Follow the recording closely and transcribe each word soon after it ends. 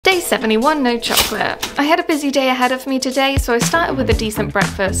Day 71, no chocolate. I had a busy day ahead of me today, so I started with a decent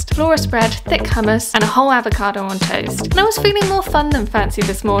breakfast, Flora spread, thick hummus, and a whole avocado on toast. And I was feeling more fun than fancy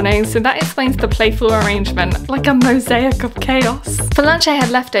this morning, so that explains the playful arrangement, like a mosaic of chaos. For lunch I had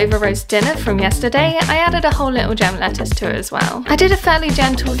leftover roast dinner from yesterday. I added a whole little gem lettuce to it as well. I did a fairly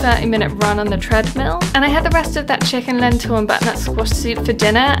gentle 30-minute run on the treadmill, and I had the rest of that chicken, lentil, and butternut squash soup for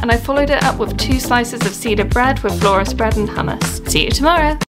dinner, and I followed it up with 2 slices of cedar bread with Flora spread and hummus. See you tomorrow!